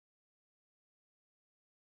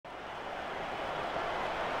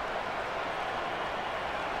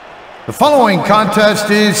The following contest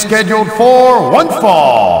is scheduled for one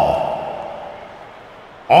fall.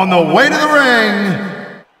 On the way to the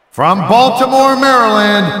ring, from Baltimore,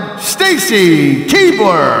 Maryland, Stacy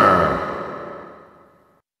Keibler.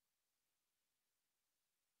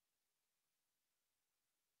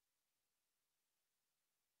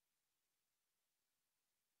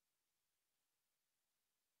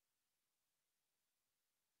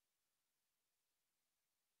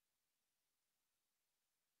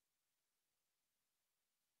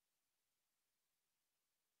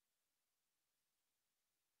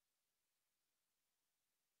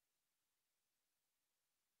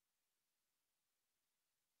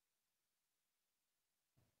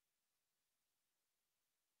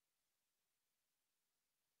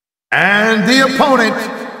 And the opponent,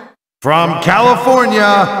 from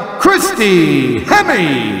California, Christy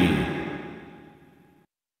Hemme.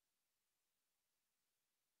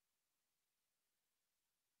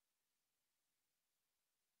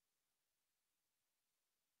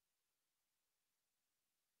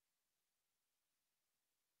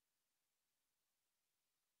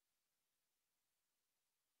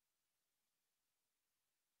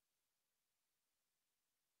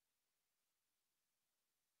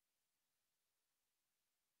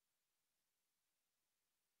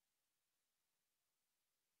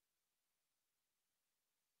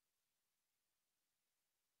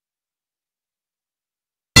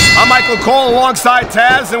 I'm Michael Cole alongside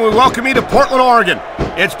Taz, and we welcome you to Portland, Oregon.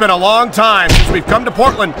 It's been a long time since we've come to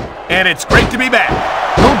Portland, and it's great to be back.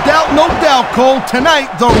 No doubt, Cole.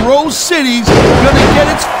 Tonight, the Rose City's gonna get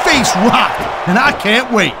its face rocked, and I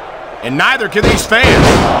can't wait. And neither can these fans.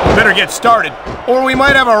 We better get started, or we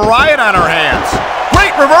might have a riot on our hands.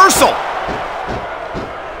 Great reversal!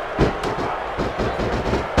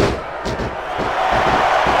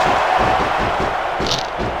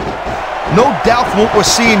 No doubt from what we're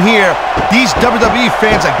seeing here, these WWE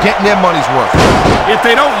fans are getting their money's worth. If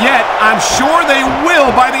they don't yet, I'm sure they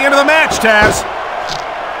will by the end of the match, Taz.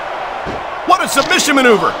 What a submission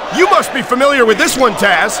maneuver. You must be familiar with this one,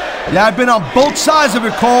 Taz. Yeah, I've been on both sides of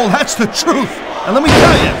it, Cole. That's the truth. And let me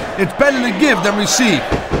tell you, it's better to give than receive.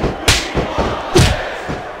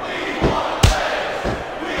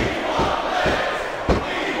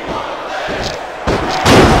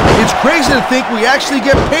 It's crazy to think we actually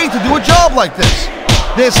get paid to do a job like this.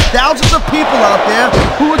 There's thousands of people out there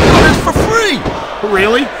who would do this for free.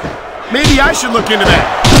 Really? Maybe I should look into that.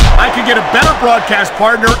 I could get a better broadcast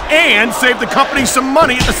partner and save the company some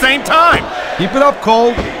money at the same time. Keep it up,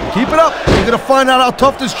 Cole. Keep it up. You're going to find out how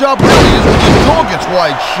tough this job really is when your door gets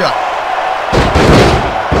wide shut.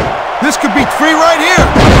 This could be 3 right here.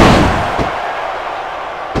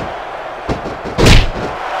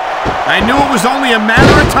 I knew it was only a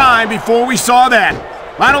matter of time before we saw that.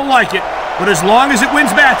 I don't like it, but as long as it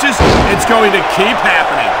wins matches, it's going to keep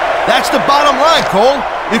happening. That's the bottom line, Cole.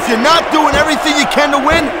 If you're not doing everything you can to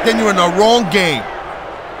win, then you're in the wrong game.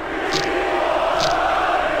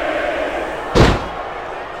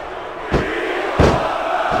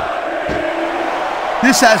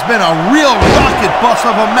 This has been a real rocket bus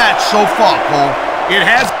of a match so far, Cole. It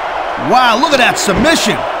has. Wow, look at that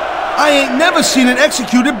submission. I ain't never seen it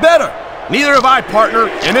executed better. Neither have I, partner,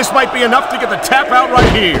 and this might be enough to get the tap out right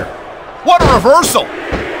here. What a reversal!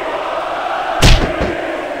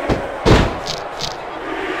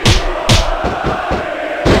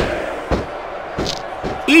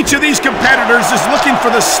 Each of these competitors is looking for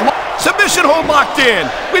the submission hold locked in.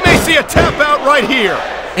 We may see a tap out right here.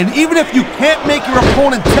 And even if you can't make your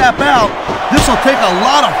opponent tap out, this will take a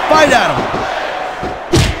lot of fight out of him.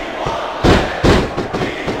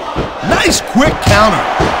 Nice quick counter.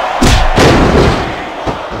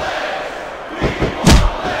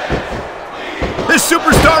 This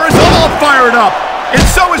superstar is all fired up, and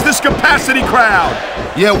so is this capacity crowd.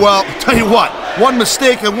 Yeah, well, tell you what, one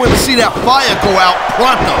mistake and we'll see that fire go out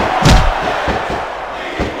pronto.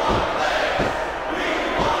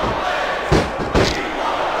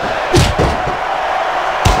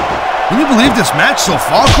 Can you believe this match so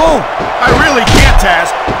far, Cole? I really can't,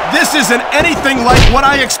 Taz. This isn't anything like what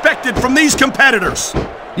I expected from these competitors.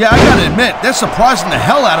 Yeah, I gotta admit, they're surprising the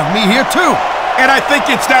hell out of me here, too. And I think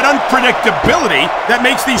it's that unpredictability that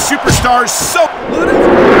makes these superstars so... There's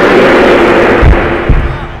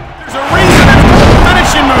a reason it's called a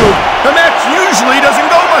finishing move. The match usually doesn't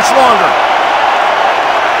go much longer.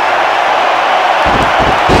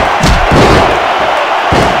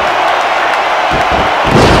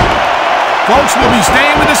 Folks, will be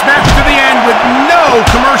staying with this match to the end with no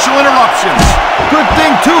commercial interruptions. Good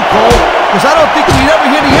thing, too, Cole, because I don't think we'd ever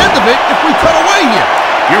hear the end of it if we cut away here.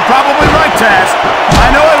 You're probably right, Taz. I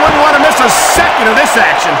know I wouldn't want to miss a second of this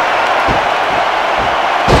action.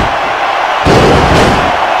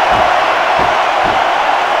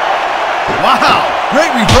 Wow, great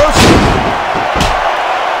reversal.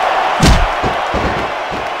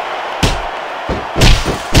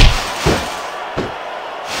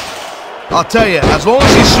 I'll tell you, as long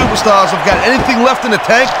as these superstars have got anything left in the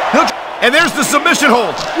tank, he'll... And there's the submission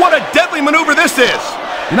hold. What a deadly maneuver this is.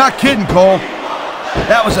 You're not kidding, Cole.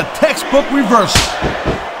 That was a textbook reversal.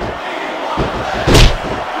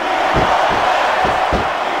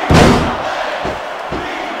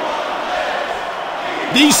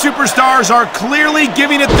 These superstars are clearly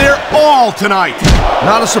giving it their all tonight.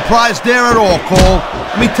 Not a surprise there at all, Cole.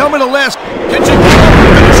 I mean, tell me the last... Can she get up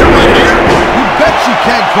and finish her right here? You bet she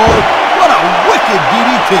can, Cole. What a wicked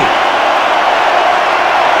DDT.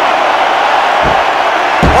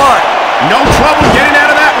 One. No trouble getting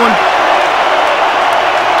out of that one.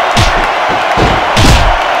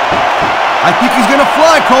 I think he's gonna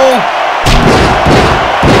fly, Cole.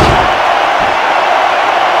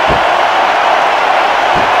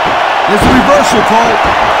 There's a reversal, Cole.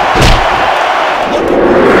 Look at it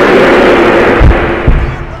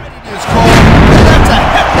is, Cole. That's a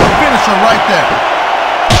heck of a finisher right there.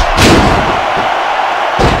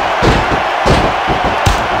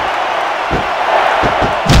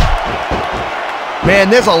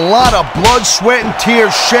 Man, there's a lot of blood, sweat, and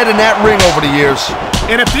tears shed in that ring over the years.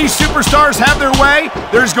 And if these superstars have their way,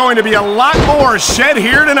 there's going to be a lot more shed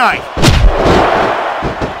here tonight.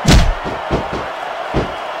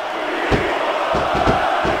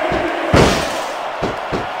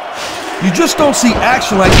 You just don't see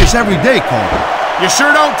action like this every day, Cole. You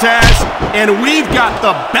sure don't, Taz. And we've got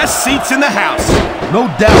the best seats in the house. No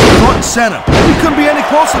doubt, front and center. We couldn't be any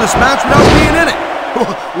closer to this match without being in it.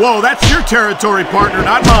 Whoa, that's your territory, partner,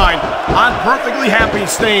 not mine. I'm perfectly happy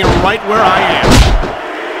staying right where I am.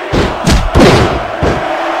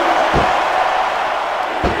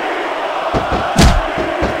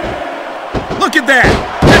 Look at that.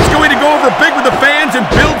 That's going to go over big with the fans and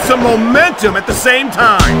build some momentum at the same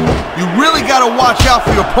time. You really got to watch out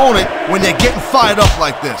for your opponent when they're getting fired up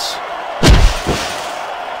like this.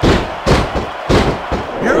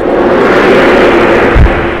 Here it goes.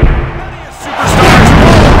 Superstars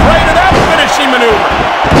fall prey to that finishing maneuver.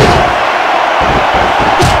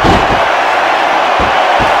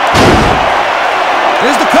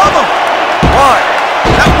 Here's the cover. One.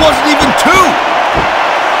 That wasn't even two.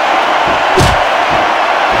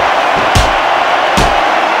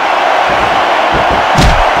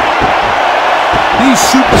 These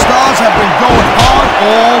superstars have been going hard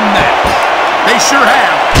all match. They sure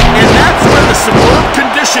have. And that's where the superb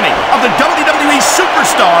conditioning of the WWE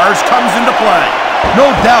Superstars comes into play.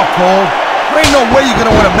 No doubt, Cole. There ain't no way you're going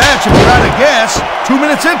to win a match if you're out of gas 2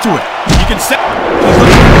 minutes into it. You can set... He's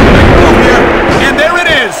looking for a big move here. And there it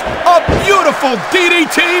is. A beautiful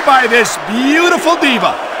DDT by this beautiful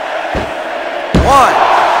diva. 1,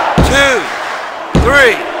 2,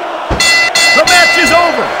 3. The match is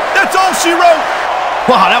over. That's all she wrote.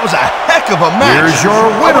 Wow, that was a heck of a match. Here's your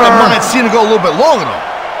I winner. wouldn't mind seeing it go a little bit longer,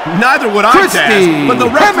 though. Neither would I, Christy Taz, but the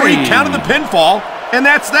referee Hemme. counted the pinfall, and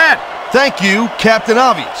that's that. Thank you, Captain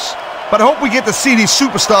Obvious. But I hope we get to see these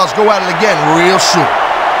superstars go at it again real soon.